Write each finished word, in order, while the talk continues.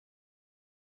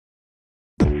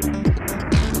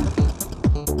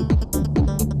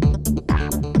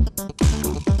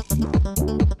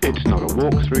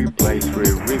walkthrough,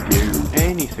 playthrough, review,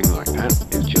 anything like that.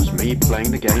 It's just me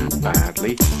playing the game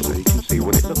badly so you can see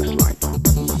what it looks like.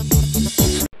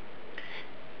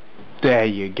 There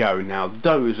you go. Now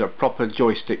those are proper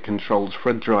joystick controls for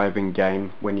a driving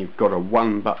game when you've got a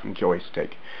one button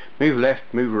joystick. Move left,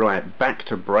 move right, back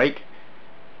to brake,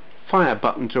 fire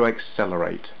button to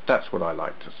accelerate. That's what I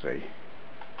like to see.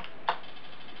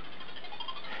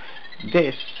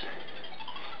 This,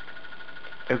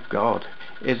 oh god,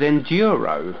 is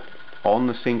Enduro on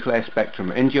the Sinclair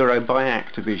Spectrum. Enduro by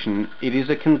Activision. It is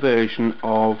a conversion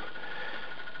of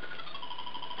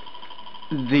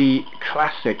the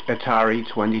classic Atari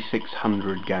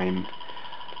 2600 game,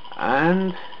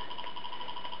 and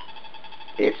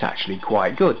it's actually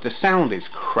quite good. The sound is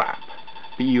crap,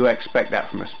 but you expect that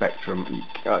from a Spectrum.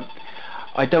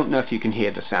 I don't know if you can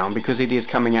hear the sound because it is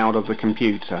coming out of the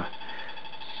computer,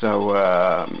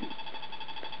 so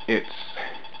it's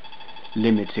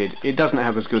limited. It doesn't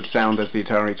have as good sound as the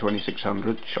Atari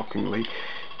 2600, shockingly,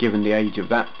 given the age of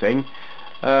that thing.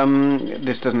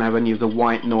 This doesn't have any of the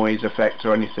white noise effects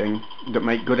or anything that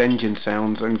make good engine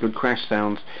sounds and good crash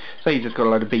sounds. So you just got a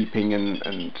lot of beeping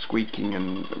and squeaking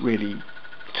and really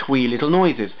twee little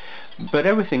noises. But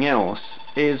everything else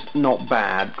is not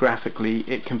bad. Graphically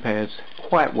it compares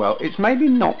quite well. It's maybe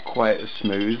not quite as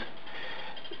smooth.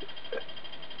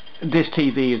 This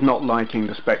TV is not liking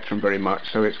the Spectrum very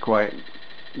much, so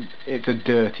it's a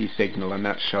dirty signal, and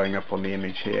that's showing up on the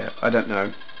image here. I don't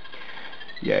know.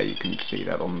 Yeah, you can see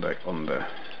that on the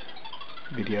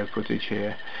video footage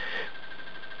here.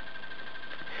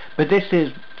 But this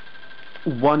is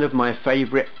one of my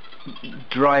favourite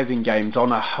driving games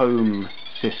on a home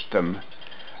system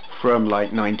from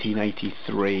like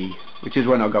 1983, which is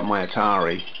when I got my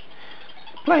Atari.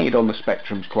 Playing it on the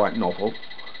Spectrum's quite novel.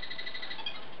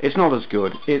 It's not as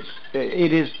good. It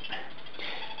is.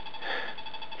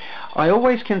 I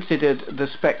always considered the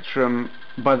Spectrum,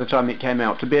 by the time it came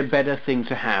out, to be a better thing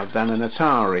to have than an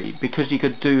Atari, because you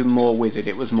could do more with it.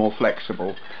 It was more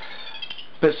flexible.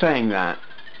 But saying that,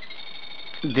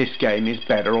 this game is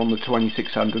better on the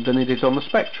 2600 than it is on the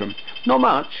Spectrum. Not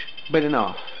much, but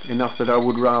enough. Enough that I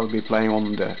would rather be playing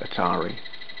on the Atari.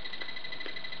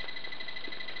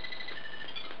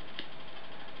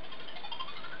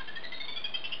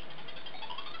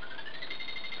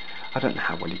 I don't know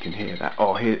how well you can hear that.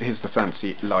 Oh, here's the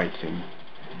fancy lighting.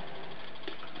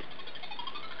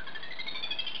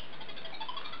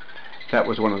 That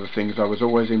was one of the things I was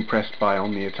always impressed by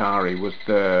on the Atari, was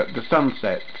the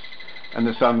sunsets and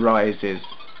the sunrises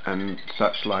and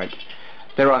such like.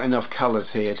 There aren't enough colours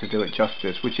here to do it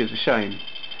justice, which is a shame.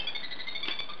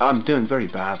 I'm doing very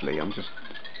badly. I'm just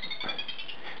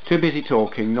too busy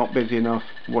talking, not busy enough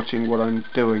watching what I'm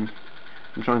doing.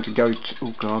 I'm trying to go,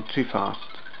 oh god, too fast.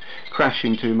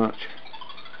 Crashing too much.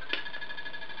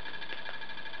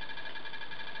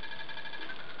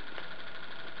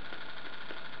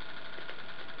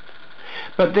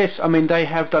 But this, I mean, they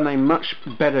have done a much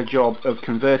better job of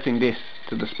converting this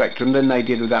to the Spectrum than they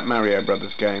did with that Mario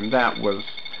Brothers game. That was,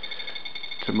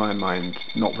 to my mind,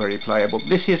 not very playable.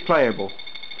 This is playable.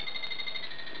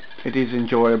 It is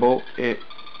enjoyable. It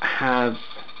has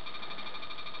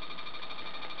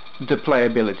the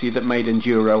playability that made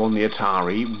Enduro on the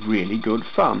Atari really good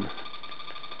fun.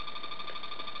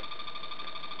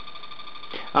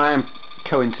 I am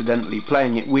coincidentally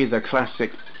playing it with a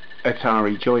classic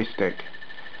Atari joystick,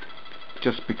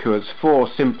 just because for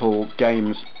simple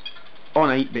games on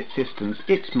 8-bit systems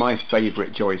it's my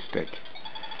favourite joystick.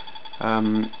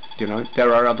 You know,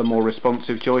 there are other more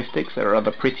responsive joysticks, there are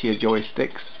other prettier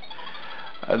joysticks.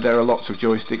 There are lots of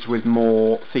joysticks with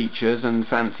more features and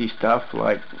fancy stuff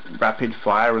like rapid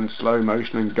fire and slow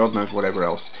motion and God knows whatever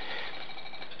else.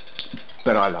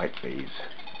 But I like these.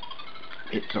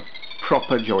 It's a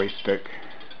proper joystick.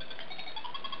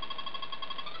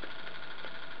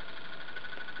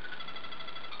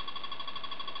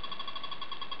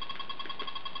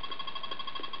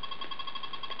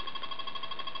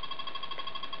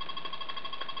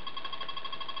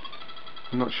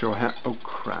 I'm not sure how... oh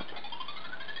crap.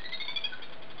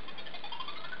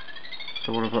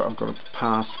 So what have I've got to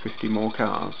pass 50 more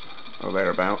cars, or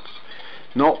thereabouts.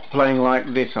 Not playing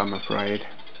like this, I'm afraid.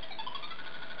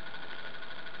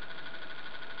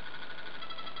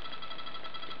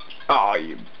 Ah,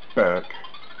 you Burke.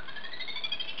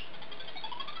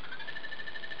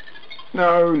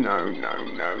 No, no, no,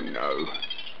 no, no.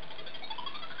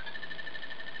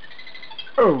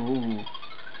 Oh.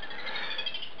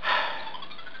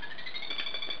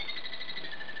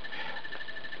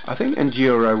 I think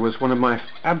Enduro was one of my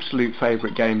absolute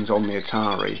favourite games on the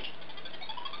Atari.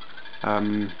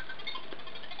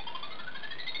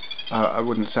 I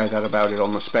wouldn't say that about it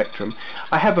on the Spectrum.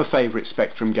 I have a favourite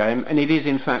Spectrum game, and it is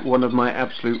in fact one of my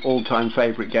absolute all-time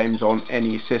favourite games on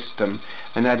any system,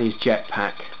 and that is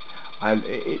Jetpack.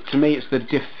 To me it's the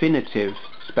definitive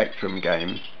Spectrum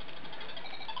game,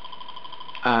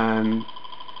 and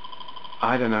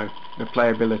I don't know, the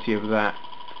playability of that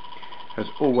has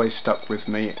always stuck with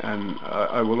me, and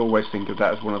I will always think of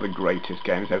that as one of the greatest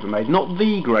games ever made. Not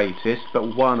the greatest,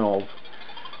 but one of.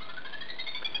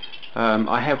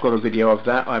 I have got a video of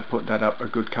that. I put that up a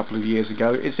good couple of years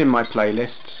ago. It's in my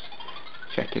playlists.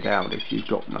 Check it out if you've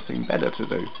got nothing better to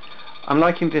do. I'm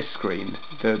liking this screen,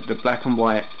 the black and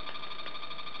white,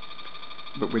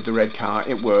 but with the red car.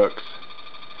 It works.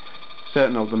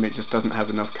 Certain of them it just doesn't have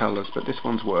enough colours, but this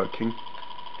one's working.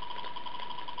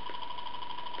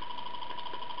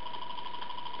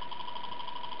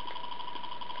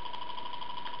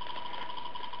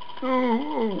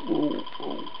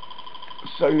 Oh.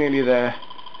 So nearly there.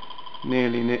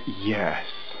 Yes.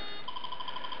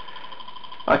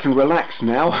 I can relax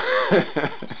now.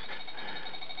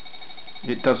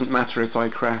 It doesn't matter if I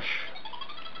crash.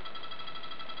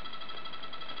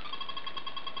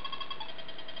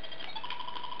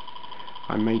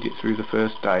 I made it through the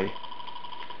first day.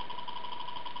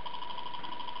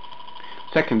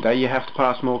 Second day you have to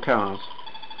pass more cars.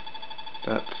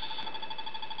 That's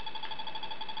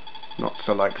not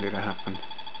so likely to happen.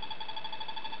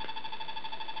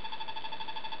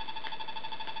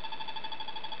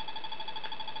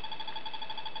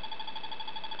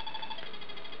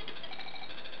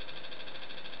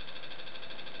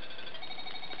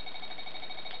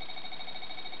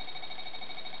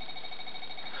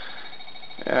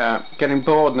 Yeah, getting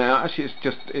bored now. Actually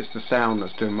it's the sound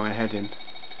that's doing my head in.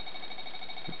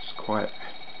 It's quite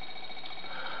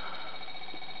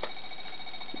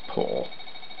poor.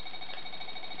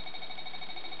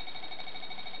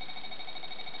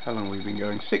 How long have we been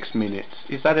going? 6 minutes.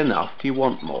 Is that enough? Do you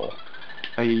want more?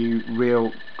 Are you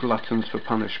real gluttons for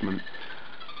punishment?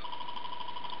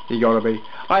 You gotta be.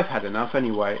 I've had enough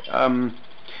anyway.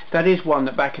 That is one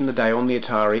that back in the day on the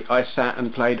Atari I sat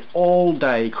and played all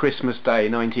day, Christmas Day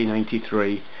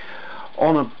 1983,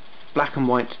 on a black and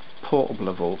white portable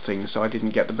of all things, so I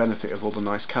didn't get the benefit of all the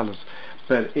nice colours.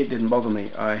 But it didn't bother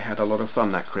me. I had a lot of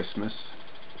fun that Christmas.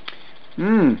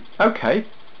 Okay.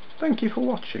 Thank you for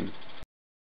watching.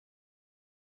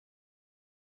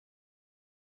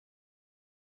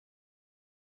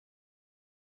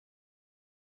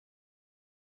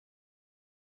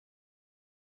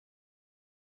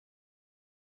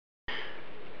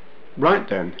 Right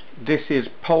then, this is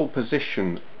pole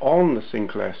position on the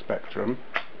Sinclair Spectrum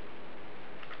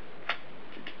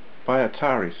by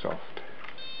Atari Soft.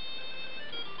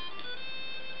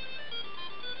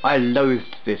 I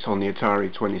loathed this on the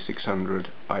Atari 2600.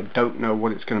 I don't know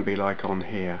what it's going to be like on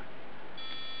here.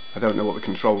 I don't know what the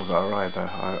controls are either.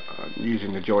 I'm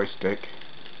using the joystick.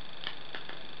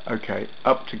 Okay,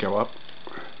 up to go up.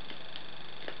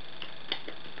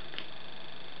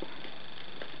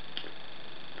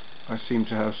 I seem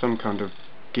to have some kind of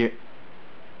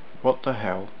What the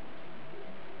hell?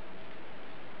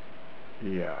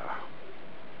 Yeah.